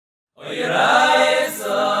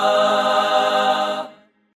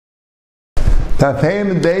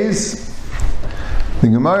Tafheim days, the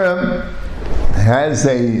Gemara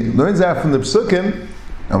learns out from the Psukim.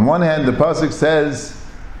 On one hand, the pasuk says,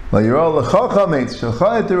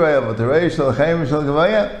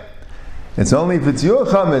 it's only if it's your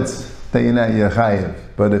chametz that you're not chayiv.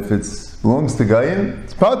 But if it belongs to Goyim,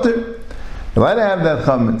 it's pater. You're allowed to have that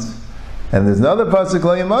chametz. And there's another pasuk,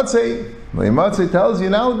 Lo Yimatzei. Lo Yimatzei tells you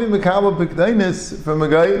now to be mekabel pekdainis from a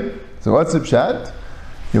Goyim. So what's the pshat?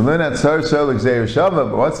 You learn at Sorscher like Zeir Shava,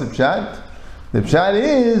 but what's the pshat? The pshat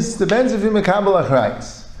is, depends if you're mekabel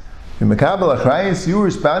achrayis. If you're mekabel achrayis, you're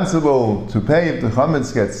responsible to pay if the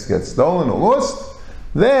chametz gets stolen or lost,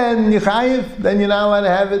 then you're chayiv, then you're not allowed to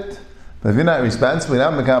have it. But if you're not responsible, you're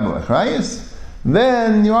not mekabel achrayis,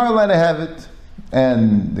 then you are allowed to have it.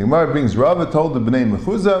 And the Gemara brings Rabbi told the Bnei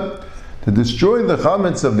Mechuzah to destroy the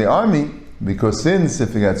chametz of the army, because since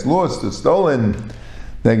if it gets lost or stolen,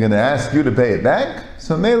 they're going to ask you to pay it back.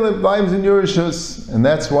 So Mele lives in your rishus, and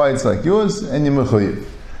that's why it's like yours, and you're mechuyev.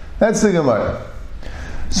 That's the Gemara.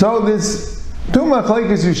 So there's two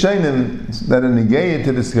machlekes Rishonim that are negated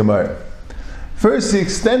to this Gemara. First, the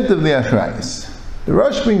extent of the achrayis. The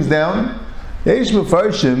Rosh brings down Yesh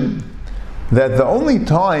Mefarshim that the only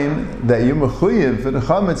time that you're mechuyev for the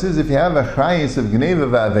chametz is if you have achrayis of gneva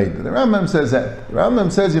v'aveda. The Rambam says that. The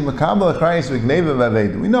Rambam says you makabel achrayis of gneva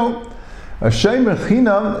v'aveda. We know a shomer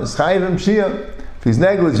chinam is chayiv Shiur. If he's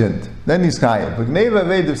negligent, then he's chayiv. But gneva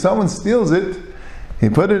v'aveda, if someone steals it, he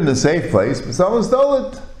put it in a safe place, but someone stole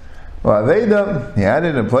it. Well, aveda, he had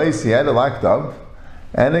it in a place, he had it locked up,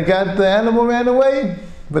 and the animal ran away.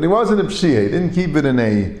 But he wasn't a pshia. He didn't keep it in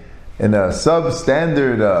a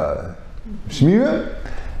substandard shmira.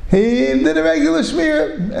 He did a regular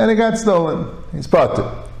shmira, and it got stolen. He's pater.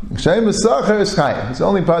 Shayim Sorscher is chayiv. He's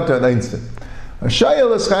only pater at einstein. A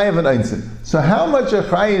shayil is chayiv at einstein. So how much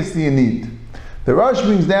achrayis do you need? The Rosh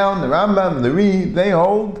brings down, the Rambam, the Ri, they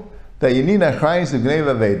hold that you need achrayis of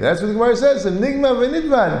gneva v'aveda. That's what the Gemara says. Nigma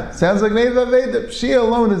v'nidvan. Sounds like gneva v'aveda. Pshia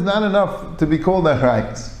alone is not enough to be called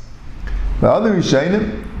achrayis. The other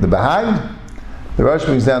Rishonim, the Bahag, the Rosh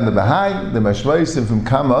brings down the Bahag, the Mashmaisim from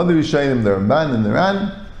Kama other Rishonim, the Ramban and the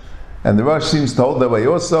Ran, and the Rosh seems to hold that way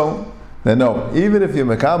also. That no, even if you're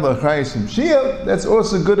mekabel achrayis from Shiur, that's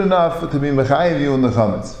also good enough to be mechayiv you in the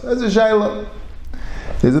chametz. That's a shayla.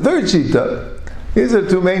 There's a third shita. These are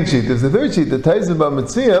two main shitas. The third shita, Taizim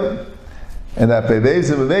B'Metzia, and that Peveis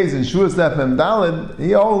and Peveis and Shuas Nefem Daled,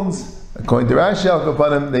 he holds, according to Rashi Al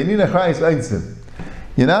Kapanim, they need achrayis einzim.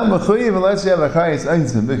 You're not mechuyev unless you have achrayis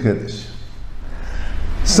einzim b'kiddush.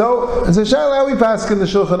 So, it's a shayla how we pass in the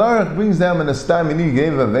Shulchan Aruch brings down in a stam, and he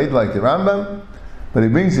gave a veid like the Rambam, but he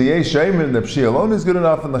brings the Yesh Shaimer, the Pshia alone is good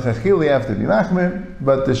enough, and the Chachil you have to be Machmir,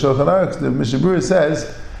 but the Shulchan Aruch, the Mishabur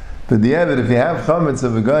says, that if you have chametz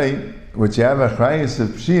of a guy, which you have achrayis of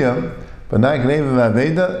Pshia, but not gneva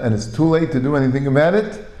v'aveda, and it's too late to do anything about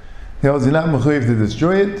it, he holds you're not mechuyev to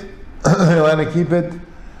destroy it, you're allowed to keep it.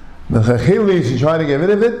 The Chachil you should try to get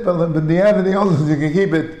rid of it, but the Aved holds you can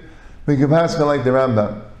keep it. We can pass on like the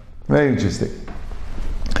Rambam. Very interesting.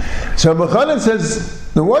 So Mechanan says,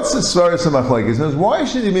 now what's the Svaras of Machlekes? He says, why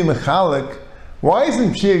should you be Mechalik? Why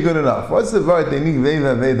isn't Pshia good enough? What's the Vart they need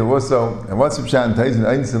Veva Veda also? And what's the Pshat and Taiz and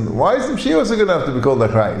Einstein? Why isn't Pshia also good enough to be called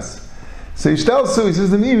Achrayis? So he tells he says,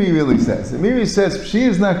 the Miri really says. The Miri says Pshia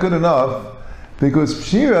is not good enough because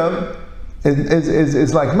Pshia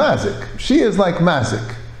is like Mazik. Pshia is like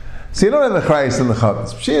Mazik. So you don't have Achrayis in the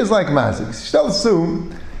Chavetz. Pshia is like Mazik. So tells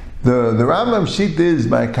the Rambam sheet is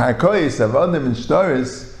by Karkoyis, Avadim and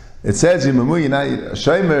Shtaris. It says Yimamu, a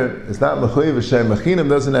Shaimer is not Mechuyev, a Shaimer Chinam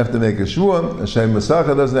doesn't have to make a Shvuah, a Shaimer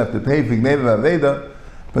Sorscher doesn't have to pay for Gneva V'aveda,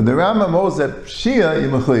 but the Rambam holds that Pshia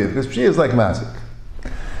Yimachuyev, because Pshia is like Mazik.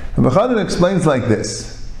 And Mechanan explains like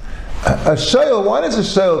this: a Shayl, why does a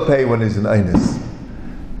Shayl pay when he's in Einus?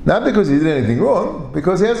 Not because he did anything wrong,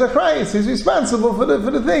 because he has a Achrayis, he's responsible for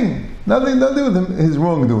the thing. Nothing to do with his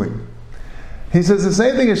wrongdoing. He says the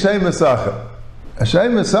same thing as Shaimer Sorscher. A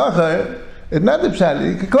Shaimer Sorscher, it's not the pshat.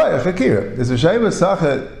 You can call it a fakir. If a Shaimer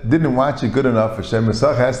Sorscher didn't watch it good enough, a Shaimer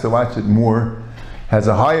Sorscher has to watch it more, has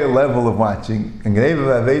a higher level of watching. And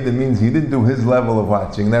Gneva V'aveda means he didn't do his level of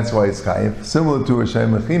watching. That's why it's chayiv, similar to a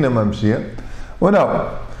Shaimer Chinam Amshia. Well,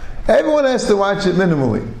 no, everyone has to watch it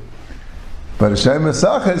minimally. But a Shaimer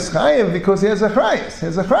Sorscher is chayiv because he has a Achrayis. He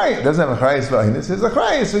has a Achrayis. Doesn't have a Achrayis v'ahinus. He has a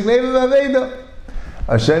Achrayis with Gneva V'aveda.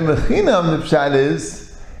 A Shaimer Chinam, the pshat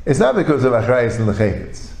is, it's not because of Achrayis and the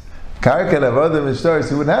Chayetz. Karka and Avodim and Shtaris,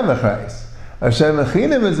 he wouldn't have Achrayis. A Shaimer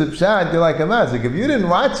Chinam is a pshat, you're like a mazik. If you didn't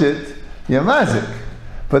watch it, you're mazik.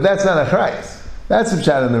 But that's not Achrayis. That's a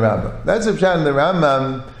pshat in the Rambam. That's a pshat in the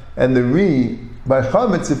Rambam and the Ri by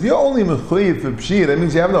chametz, if you're only mechuyev for pshir, that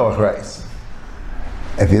means you have no achrayis.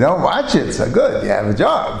 If you don't watch it, so good, you have a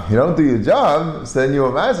job. You don't do your job, so then you're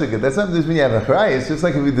a massacre. That's not just when you have achrayis. Just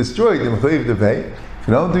like if you destroyed, you're mechuyev to pay. If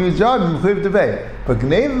you don't do your job, you're mechuyev to pay. But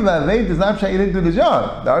gneva v'aved does not say you didn't do the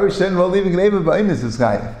job. The Irish said, well, leaving gneva b'ainis is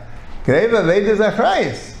chayim. Gneva v'aved is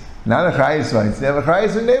achrayis. Not achrayis rights. You have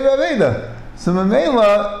achrayis in gneva v'aved. So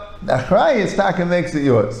Mamela, the achrayis taka makes it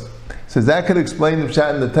yours. So that could explain the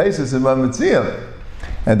pshat in the Taisus in Mametziyah.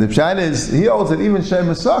 And the pshat is, he holds that even Shem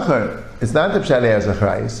Sorscher, it's not the pshat he has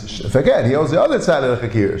achrayis. Forget, he holds the other side of the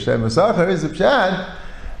chakir. Shem Sorscher is the pshat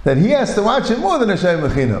that he has to watch it more than a Shem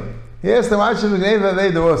Mechinam. He has to watch him Gnei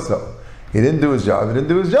V'Aveda also. He didn't do his job.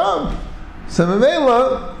 So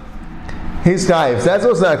Mamela, he's chayiv. That's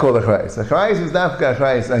also not called achrayis. Achrayis is not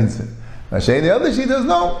achrayis einzin. Mashay, the other she does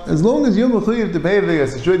no. As long as you're mechuyev to pay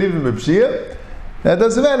v'gas destroyed even b'pshia, that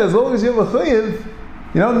doesn't matter. As long as you're mechuyev,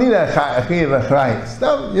 you don't need a chayiv achrayis.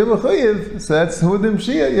 No, you're mechuyev. So that's who the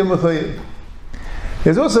pshia you're mechuyev.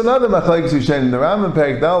 There's also another machlokes Rishonim. The Rambam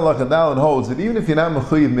Perek Dal Lachadal holds that even if you're not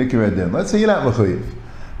mechuyev mikra adin, let's say you're not mechuyev,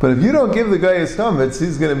 but if you don't give the guy his chametz,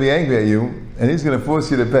 he's going to be angry at you and he's going to force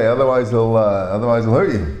you to pay. Otherwise, he'll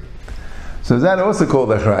hurt you. So is that also called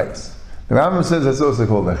achrayis? The Rambam says that's also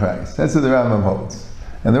called achrayis. That's what the Rambam holds.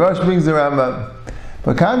 And the Rosh brings the Rambam.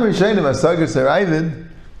 But Kam Rishonim, Asagar Sarayvid,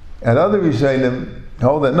 and other Rishonim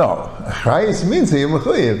hold that no, achrayis means that you're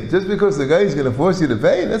mechuyev. Just because the guy is going to force you to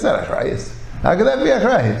pay, that's not achrayis. How could that be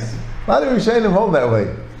achrayis? A lot of Rishonim hold that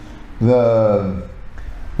way.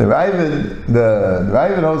 The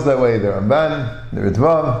Ravid holds that way. The Ramban, the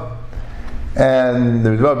Ritva, and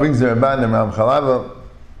the Ritva brings the Ramban and Ram Chalava.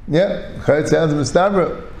 Yeah, Chayet sounds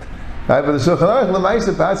mistabra. Right, but the Shulchan Aruch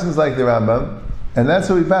L'maisa passes like the Rambam, and that's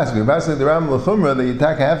what we pass. We pass like the Rambam L'chumra that you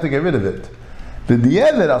have to get rid of it. The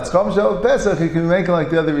Di'evet al Tzchom Shal Pesach you can make it like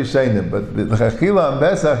the other Rishonim, but the Chachila on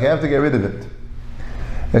Pesach you have to get rid of it.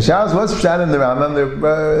 The Shas was pshat in the Rambam. The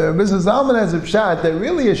Mr. Zalman has a pshat that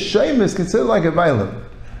really a shame is considered like a violin.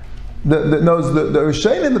 The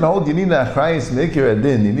Rishonim that hold you need an achrayis mikra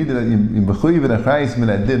adin, you need a mechuyev and achrayis min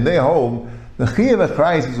adin. They hold the chiyuv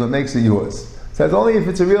achrayis is what makes it yours. So that's only if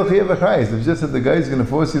it's a real chiyuv achrayis. If it's just that the guy is going to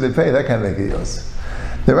force you to pay, that can't make it yours.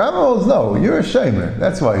 The Rambam holds no, you're a shamer.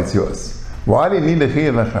 That's why it's yours. Why do you need a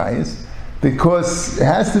chiyuv achrayis? Because it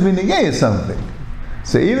has to be negay of something.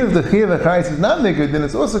 So even if the chiyuv achrayis is not mikra, then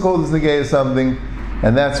it's also called as negay of something,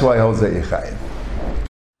 and that's why it holds that you're chayiv.